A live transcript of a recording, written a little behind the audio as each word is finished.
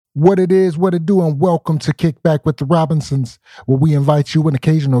What it is, what it do, and welcome to Kickback with the Robinsons, where we invite you, an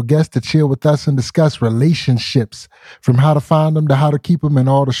occasional guest, to chill with us and discuss relationships, from how to find them to how to keep them and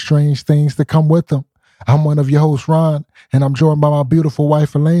all the strange things that come with them. I'm one of your hosts, Ron, and I'm joined by my beautiful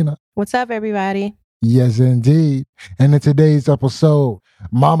wife, Elena. What's up, everybody? Yes, indeed. And in today's episode,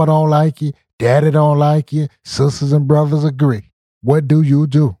 Mama don't like you, Daddy don't like you, sisters and brothers agree. What do you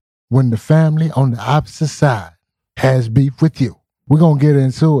do when the family on the opposite side has beef with you? We're going to get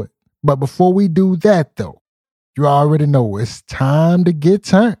into it. But before we do that, though, you already know it's time to get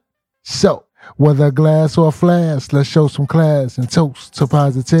turned. So, whether a glass or a flask, let's show some class and toast to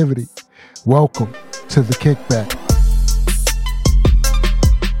positivity. Welcome to the Kickback.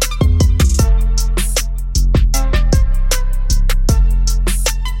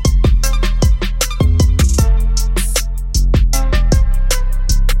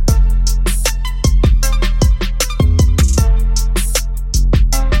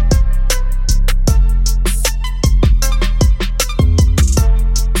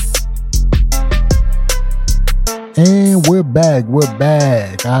 And we're back.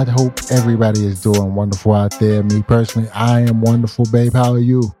 I hope everybody is doing wonderful out there. Me personally, I am wonderful, babe. How are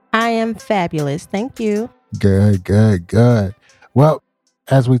you? I am fabulous. Thank you. Good. Well,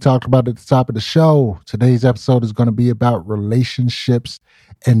 as we talked about at the top of the show, today's episode is going to be about relationships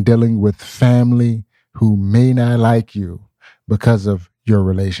and dealing with family who may not like you because of your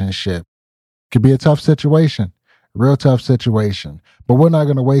relationship. Could be a tough situation. Real tough situation. But we're not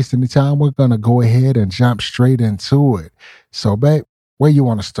going to waste any time. We're going to go ahead and jump straight into it. So, babe, where you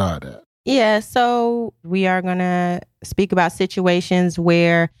want to start at? Yeah, so we are going to speak about situations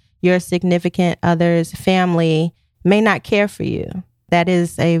where your significant other's family may not care for you. That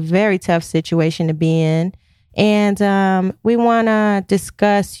is a very tough situation to be in. And we want to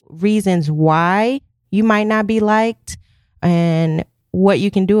discuss reasons why you might not be liked and what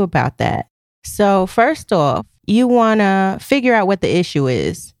you can do about that. So first off, you want to figure out what the issue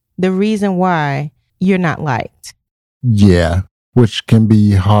is, the reason why you're not liked. Yeah, which can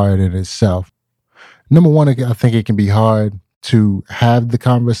be hard in itself. Number one, I think it can be hard to have the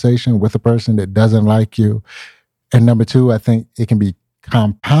conversation with a person that doesn't like you. And number two, I think it can be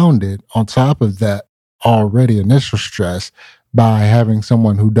compounded on top of that already initial stress by having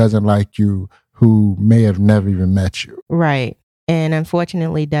someone who doesn't like you, who may have never even met you. Right. And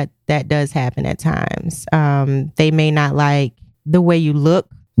unfortunately, that does happen at times. They may not like the way you look.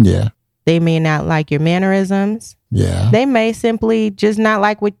 Yeah. They may not like your mannerisms. Yeah. They may simply just not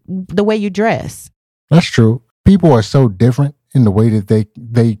like the way you dress. That's true. People are so different in the way that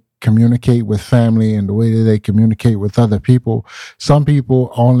they communicate with family and the way that they communicate with other people. Some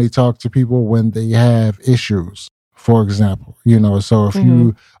people only talk to people when they have issues, for example. So if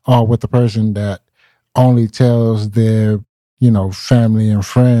you are with a person that only tells their family and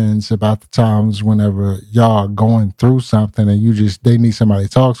friends about the times whenever y'all are going through something and they need somebody to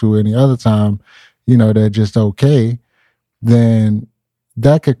talk to, any other time, they're just okay, then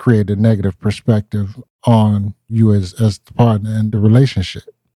that could create a negative perspective on you as the partner in the relationship.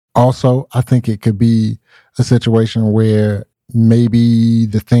 Also, I think it could be a situation where maybe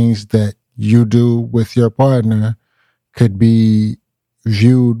the things that you do with your partner could be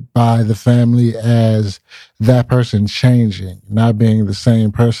viewed by the family as that person changing, not being the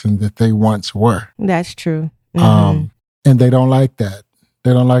same person that they once were. That's true. And they don't like that.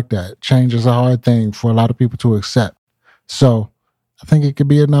 Change is a hard thing for a lot of people to accept. So I think it could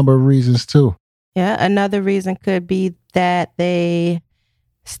be a number of reasons too. Yeah, another reason could be that they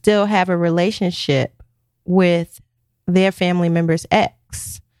still have a relationship with their family member's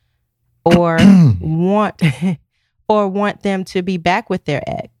ex, or want them to be back with their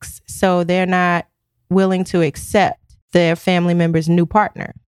ex. So they're not willing to accept their family member's new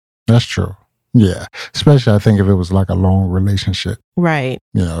partner. That's true. Yeah. Especially I think if it was like a long relationship. Right.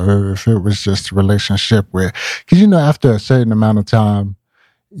 If it was just a relationship where, because after a certain amount of time,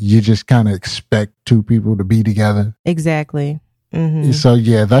 you just kind of expect two people to be together. Exactly. So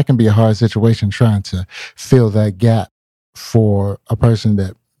yeah, that can be a hard situation trying to fill that gap for a person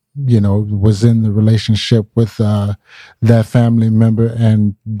that was in the relationship with that family member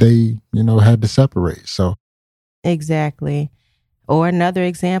and they, had to separate. So exactly. Or another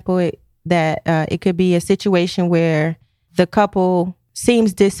example, it could be a situation where the couple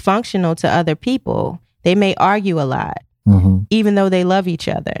seems dysfunctional to other people. They may argue a lot, even though they love each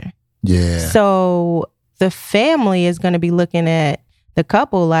other. Yeah. So the family is going to be looking at the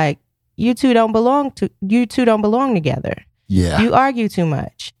couple like, you two don't belong together. Yeah. You argue too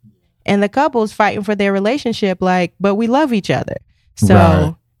much. And the couple's fighting for their relationship like, but we love each other.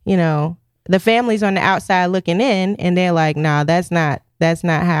 So, right. the family's on the outside looking in and they're like, nah, that's not That's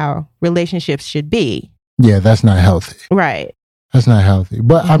not how relationships should be. Yeah, that's not healthy. Right. That's not healthy.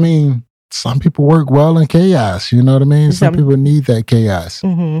 But I mean, some people work well in chaos. You know what I mean? Some people need that chaos.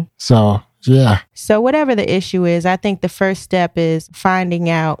 Mm-hmm. So, yeah. So whatever the issue is, I think the first step is finding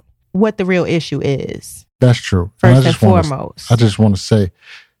out what the real issue is. That's true. First and foremost. I just want to say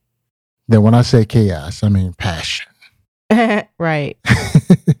that when I say chaos, I mean passion. Right.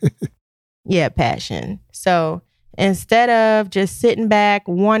 Yeah, passion. So instead of just sitting back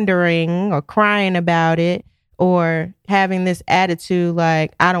wondering or crying about it or having this attitude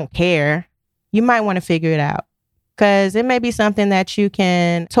like, I don't care, you might want to figure it out, because it may be something that you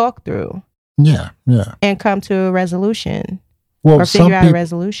can talk through. Yeah, yeah. And come to a resolution. Well, or figure out a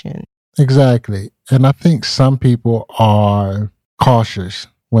resolution. Exactly. And I think some people are cautious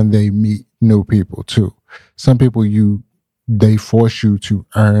when they meet new people too. Some people they force you to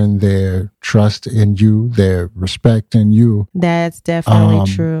earn their trust in you, their respect in you. That's definitely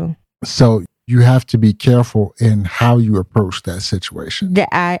true. So you have to be careful in how you approach that situation. Yeah,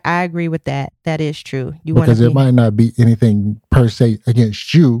 I agree with that. That is true. Because it might not be anything per se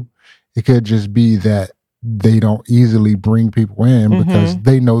against you. It could just be that they don't easily bring people in because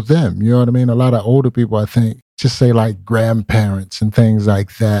they know them. You know what I mean? A lot of older people, I think, just say like grandparents and things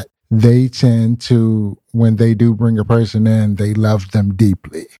like that. They tend to, when they do bring a person in, they love them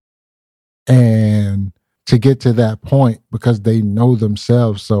deeply. And to get to that point, because they know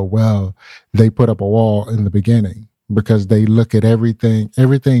themselves so well, they put up a wall in the beginning because they look at everything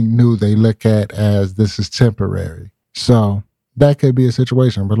new they look at as this is temporary. So that could be a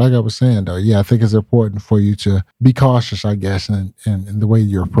situation. But like I was saying, though, yeah, I think it's important for you to be cautious, I guess, in the way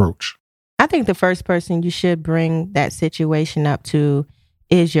you approach. I think the first person you should bring that situation up to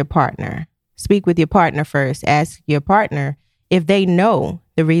is your partner. Speak with your partner first. Ask your partner if they know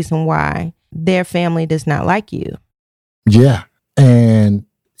the reason why their family does not like you. Yeah. And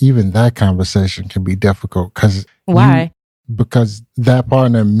even that conversation can be difficult. Why? Because that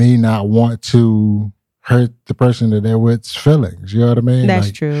partner may not want to hurt the person that they're with's feelings. You know what I mean?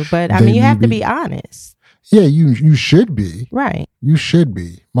 That's true. But I mean, you have to be honest. Yeah, you should be. Right. You should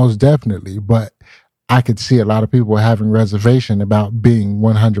be, most definitely. But I could see a lot of people having reservation about being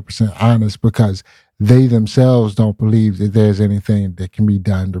 100% honest because they themselves don't believe that there's anything that can be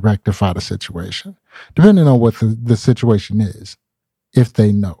done to rectify the situation, depending on what the situation is, if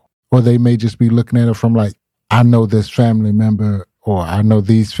they know. Or they may just be looking at it from like, I know this family member or I know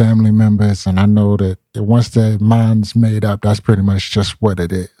these family members and I know that once their mind's made up, that's pretty much just what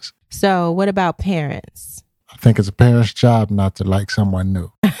it is. So what about parents? I think it's a parent's job not to like someone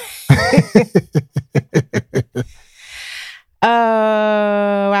new.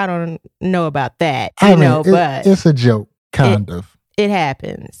 I don't know about that, but it's a joke, kind of. It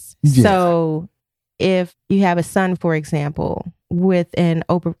happens. Yeah. So if you have a son, for example, with an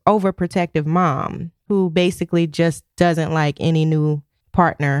overprotective mom who basically just doesn't like any new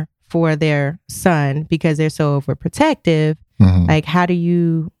partner for their son because they're so overprotective, like how do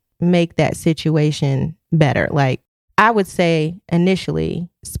you make that situation better? Like I would say initially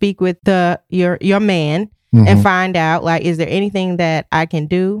speak with your man and find out, like, is there anything that I can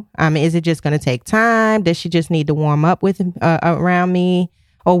do? Is it just going to take time? Does she just need to warm up with around me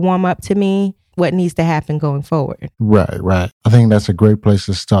or warm up to me? What needs to happen going forward? Right. I think that's a great place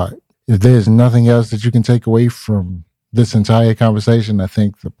to start. If there's nothing else that you can take away from this entire conversation, I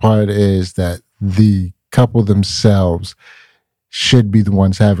think the part is that the couple themselves should be the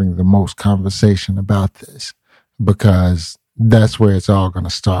ones having the most conversation about this, because that's where it's all going to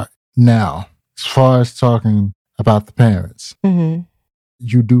start. Now, as far as talking about the parents,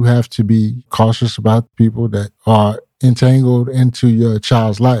 you do have to be cautious about people that are entangled into your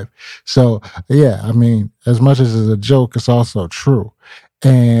child's life. So, yeah, I mean, as much as it's a joke, it's also true.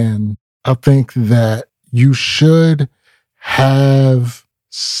 And I think that you should have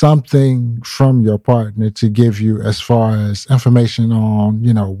something from your partner to give you as far as information on,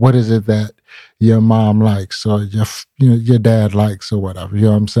 what is it that your mom likes or your dad likes or whatever. You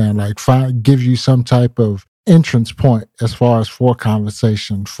know what I'm saying? Like give you some type of entrance point as far as for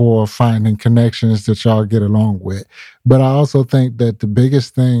conversation, for finding connections that y'all get along with. But I also think that the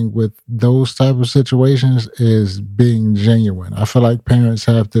biggest thing with those type of situations is being genuine. I feel like parents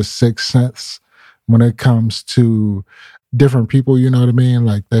have this sixth sense when it comes to different people, you know what I mean?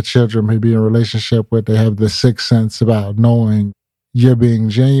 Like that children may be in a relationship with, they have the sixth sense about knowing you're being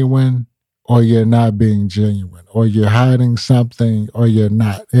genuine or you're not being genuine, or you're hiding something or you're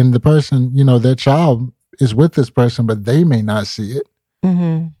not. And the person, their child is with this person, but they may not see it.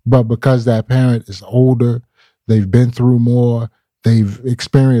 But because that parent is older, they've been through more, they've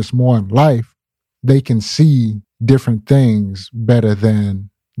experienced more in life, they can see different things better than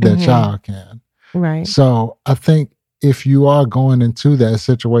their child can. Right. So I think if you are going into that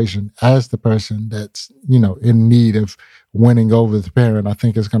situation as the person that's, in need of winning over the parent, I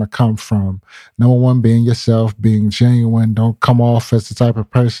think it's going to come from, number one, being yourself, being genuine. Don't come off as the type of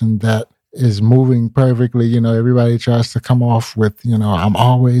person that is moving perfectly. Everybody tries to come off with, I'm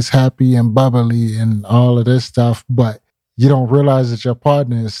always happy and bubbly and all of this stuff, but you don't realize that your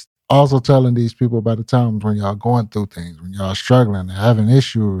partner is also telling these people about the times when y'all going through things, when y'all struggling and having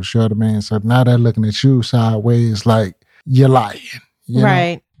issues, you know what I mean? So now they're looking at you sideways like you're lying.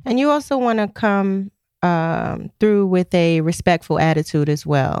 Right. And you also want to come through with a respectful attitude as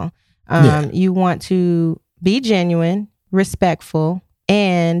well. You want to be genuine, respectful,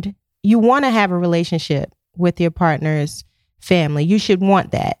 and you want to have a relationship with your partner's family. You should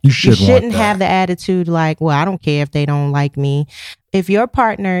want that. You shouldn't have the attitude like, well, I don't care if they don't like me. If your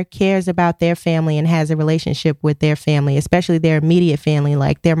partner cares about their family and has a relationship with their family, especially their immediate family,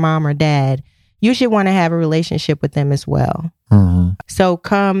 like their mom or dad, you should want to have a relationship with them as well. Mm-hmm. So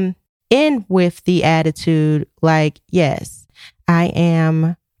come in with the attitude like, yes, I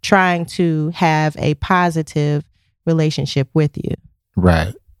am trying to have a positive relationship with you.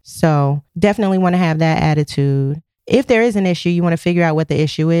 Right. So definitely want to have that attitude. If there is an issue, you want to figure out what the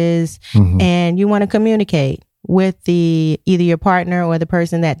issue is, and you want to communicate with either your partner or the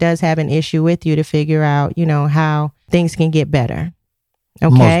person that does have an issue with you to figure out, how things can get better.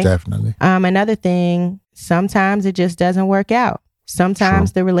 Okay. Most definitely. Another thing, sometimes it just doesn't work out.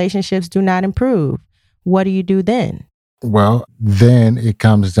 Sometimes the relationships do not improve. What do you do then? Well, then it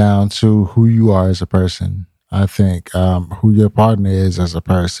comes down to who you are as a person. I think who your partner is as a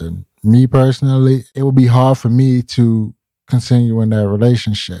person. Me personally, it would be hard for me to continue in that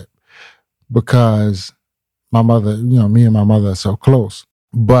relationship because my mother, me and my mother are so close.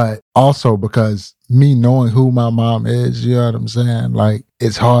 But also because me knowing who my mom is, you know what I'm saying? Like,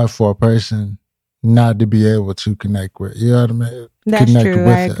 it's hard for a person not to be able to connect with, you know what I mean? That's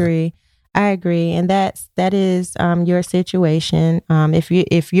true. I agree. And that is your situation.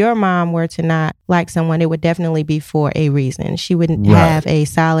 If your mom were to not like someone, it would definitely be for a reason. She wouldn't have a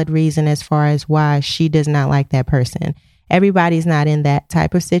solid reason as far as why she does not like that person. Everybody's not in that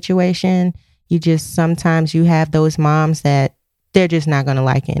type of situation. Sometimes you have those moms that they're just not going to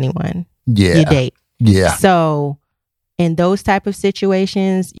like anyone you date. Yeah. So in those type of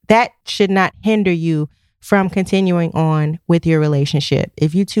situations, that should not hinder you from continuing on with your relationship.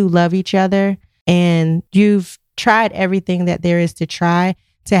 If you two love each other and you've tried everything that there is to try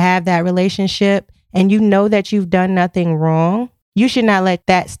to have that relationship, and you know that you've done nothing wrong, you should not let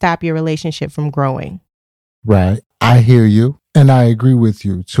that stop your relationship from growing. Right. I hear you. And I agree with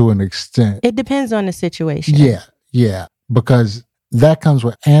you to an extent. It depends on the situation. Yeah. Because that comes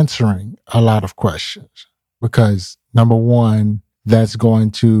with answering a lot of questions. Because number one, that's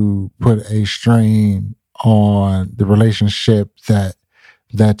going to put a strain on the relationship that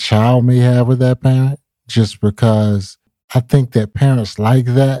that child may have with that parent, just because I think that parents like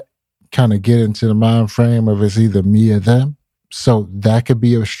that kind of get into the mind frame of it's either me or them. So that could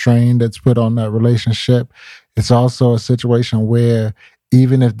be a strain that's put on that relationship. It's also a situation where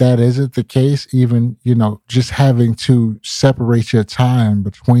even if that isn't the case, even, just having to separate your time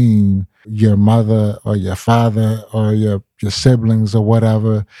between your mother or your father or your siblings or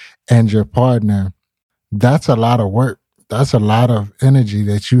whatever and your partner, that's a lot of work. That's a lot of energy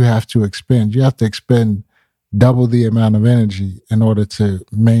that you have to expend. You have to expend double the amount of energy in order to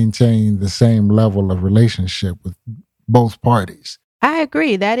maintain the same level of relationship with both parties. I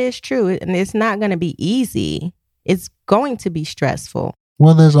agree. That is true. And it's not going to be easy. It's going to be stressful.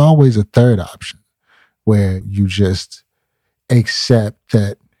 Well, there's always a third option where you just accept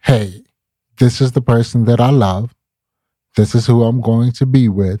that, hey, this is the person that I love. This is who I'm going to be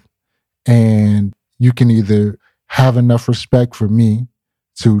with. And you can either have enough respect for me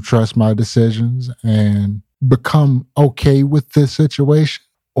to trust my decisions and become okay with this situation,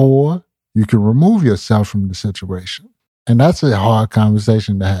 or you can remove yourself from the situation. And that's a hard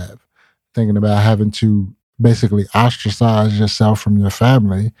conversation to have, thinking about having to basically ostracize yourself from your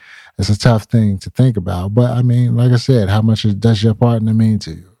family. It's a tough thing to think about. But I mean, like I said, how much does your partner mean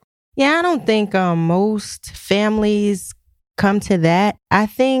to you? Yeah, I don't think most families come to that. I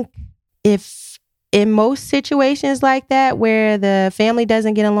think if in most situations like that, where the family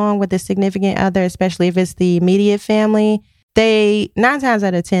doesn't get along with the significant other, especially if it's the immediate family, 9 times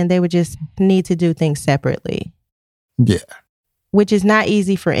out of 10, they would just need to do things separately. Yeah. Which is not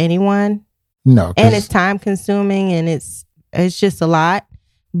easy for anyone. No. And it's time consuming and it's just a lot.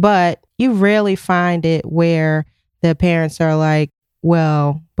 But you rarely find it where the parents are like,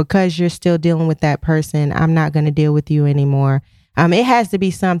 well, because you're still dealing with that person, I'm not going to deal with you anymore. It has to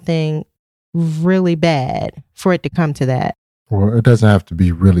be something really bad for it to come to that. Well, it doesn't have to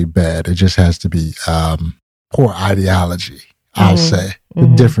be really bad. It just has to be poor ideology, I'll say.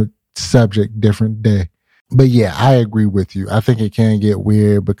 Different subject, different day. But yeah, I agree with you. I think it can get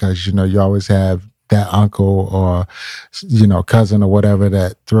weird because, you always have that uncle or, cousin or whatever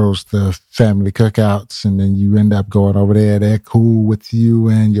that throws the family cookouts, and then you end up going over there. They're cool with you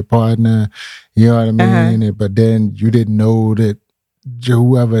and your partner. You know what I mean? But then you didn't know that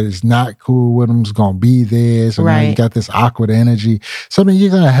whoever is not cool with them is going to be there. So now you got this awkward energy. So, I mean,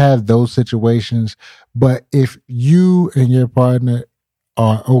 you're going to have those situations. But if you and your partner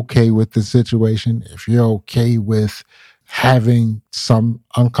are okay with the situation, if you're okay with having some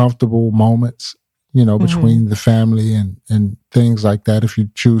uncomfortable moments, between the family and things like that, if you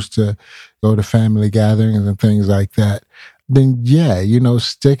choose to go to family gatherings and things like that, then yeah,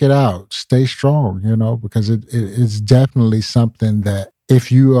 stick it out, stay strong, because it's definitely something that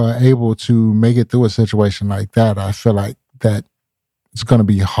if you are able to make it through a situation like that, I feel like that it's going to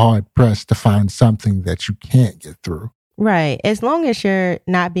be hard pressed to find something that you can't get through. Right. As long as you're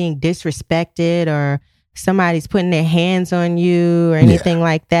not being disrespected or somebody's putting their hands on you or anything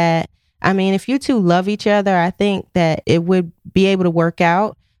like that. I mean, if you two love each other, I think that it would be able to work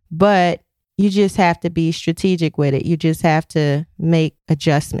out, but you just have to be strategic with it. You just have to make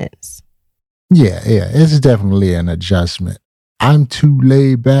adjustments. Yeah, it's definitely an adjustment. I'm too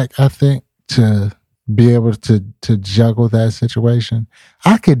laid back, I think, to be able to juggle that situation.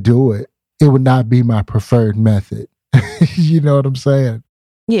 I could do it. It would not be my preferred method. You know what I'm saying?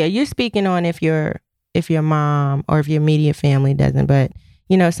 Yeah, you're speaking on if your mom or if your immediate family doesn't, but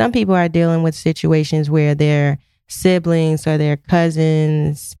some people are dealing with situations where their siblings or their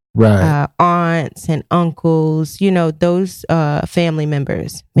cousins, aunts and uncles, those family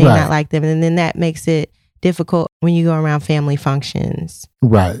members may not like them. And then that makes it difficult when you go around family functions.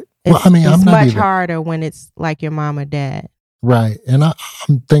 Right. It's much harder when it's like your mom or dad. Right. And I'm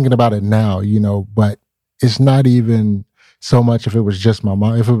thinking about it now, but it's not even so much if it was just my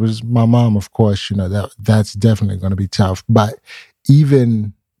mom. If it was my mom, of course, that's definitely going to be tough. But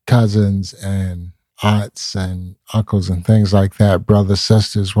even cousins and aunts and uncles and things like that, brothers,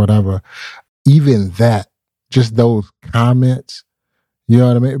 sisters, whatever, even that, just those comments, you know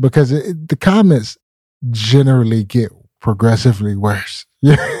what I mean? Because the comments generally get progressively worse.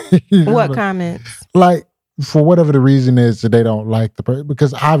 What comments? Like, for whatever the reason is that they don't like the person,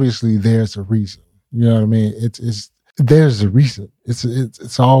 because obviously there's a reason. You know what I mean? There's a reason.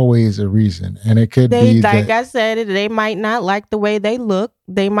 It's always a reason, and it could be like I said, they might not like the way they look.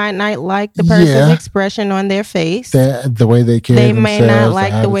 They might not like the person's expression on their face. The way they carry themselves. They may not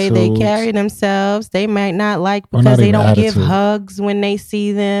like the way they carry themselves. They might not like because they don't give hugs when they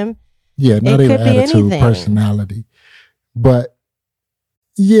see them. Yeah, not even attitude, personality. But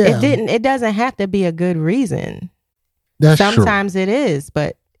yeah, it doesn't have to be a good reason. That's Sometimes it is,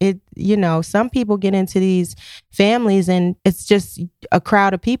 but some people get into these families and it's just a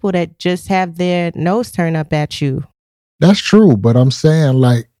crowd of people that just have their nose turned up at you. That's true. But I'm saying,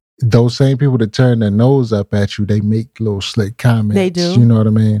 like, those same people that turn their nose up at you, they make little slick comments. They do. You know what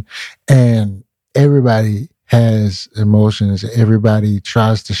I mean? And everybody has emotions. Everybody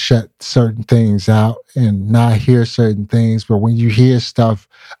tries to shut certain things out and not hear certain things. But when you hear stuff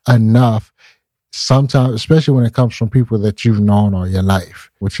enough, sometimes, especially when it comes from people that you've known all your life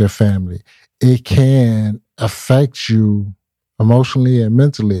with your family, it can affect you emotionally and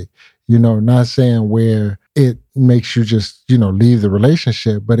mentally. Not saying where it makes you just, leave the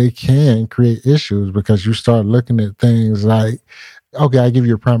relationship, but it can create issues because you start looking at things like, okay, I'll give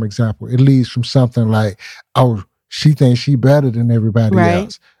you a prime example. It leads from something like, oh, she thinks she better than everybody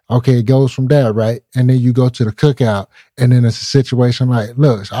else. Okay, it goes from there, right? And then you go to the cookout, and then it's a situation like,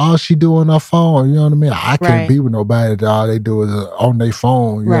 look, all she do on her phone, you know what I mean? I can't be with nobody that all they do is on their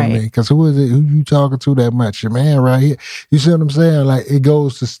phone, you know what I mean? Because who is it? Who you talking to that much? Your man right here. You see what I'm saying? Like, it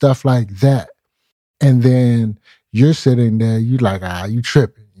goes to stuff like that. And then you're sitting there, you like, you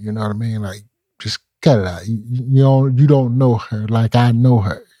tripping, you know what I mean? Like, just cut it out. You don't know her like I know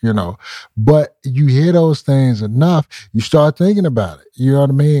her. But you hear those things enough, you start thinking about it. You know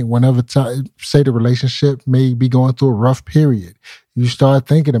what I mean? Whenever, say the relationship may be going through a rough period, you start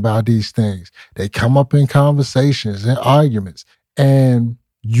thinking about these things. They come up in conversations and arguments, and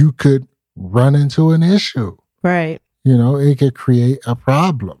you could run into an issue. Right. It could create a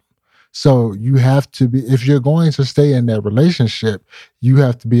problem. So you have to be, if you're going to stay in that relationship, you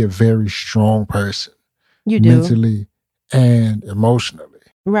have to be a very strong person. You do. Mentally and emotionally.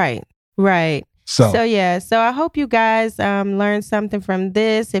 Right. So I hope you guys learned something from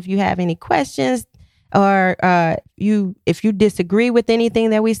this. If you have any questions, or if you disagree with anything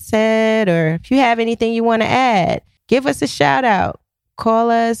that we said, or if you have anything you want to add, give us a shout out.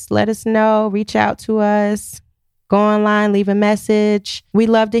 Call us, let us know, reach out to us, go online, leave a message. We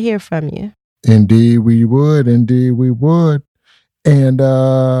love to hear from you. Indeed we would. And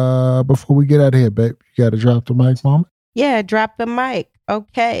before we get out of here, babe, you got to drop the mic, mama? Yeah, drop the mic.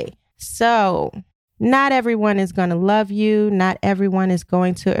 Okay. So not everyone is going to love you. Not everyone is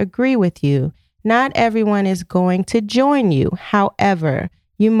going to agree with you. Not everyone is going to join you. However,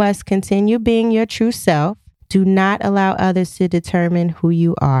 you must continue being your true self. Do not allow others to determine who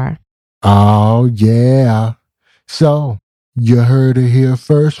you are. Oh, yeah. So you heard it here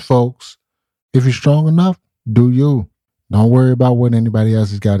first, folks. If you're strong enough, do you. Don't worry about what anybody else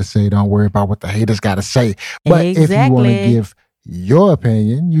has got to say. Don't worry about what the haters got to say. But if you want to give your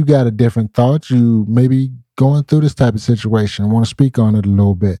opinion, you got a different thought, you maybe going through this type of situation, want to speak on it a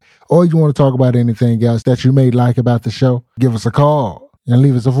little bit, or you want to talk about anything else that you may like about the show, give us a call and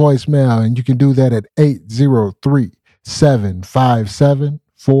leave us a voicemail. And you can do that at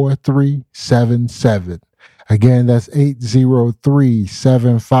 803-757-4377. Again, that's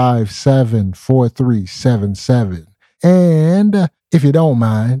 803-757-4377. And if you don't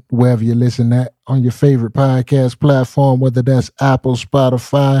mind, wherever you listen at on your favorite podcast platform, whether that's Apple,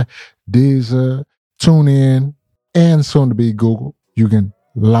 Spotify, Deezer, TuneIn, and soon to be Google, you can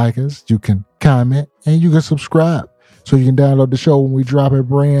like us, you can comment, and you can subscribe. So you can download the show when we drop it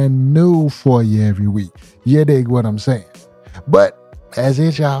brand new for you every week. You dig what I'm saying? But that's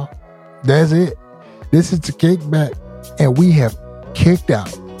it, y'all. That's it. This is the Kickback, and we have kicked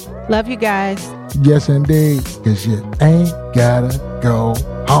out. Love you guys. Yes, indeed. Because you ain't gotta go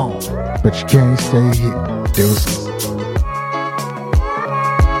home, but you can't stay here. Deuces.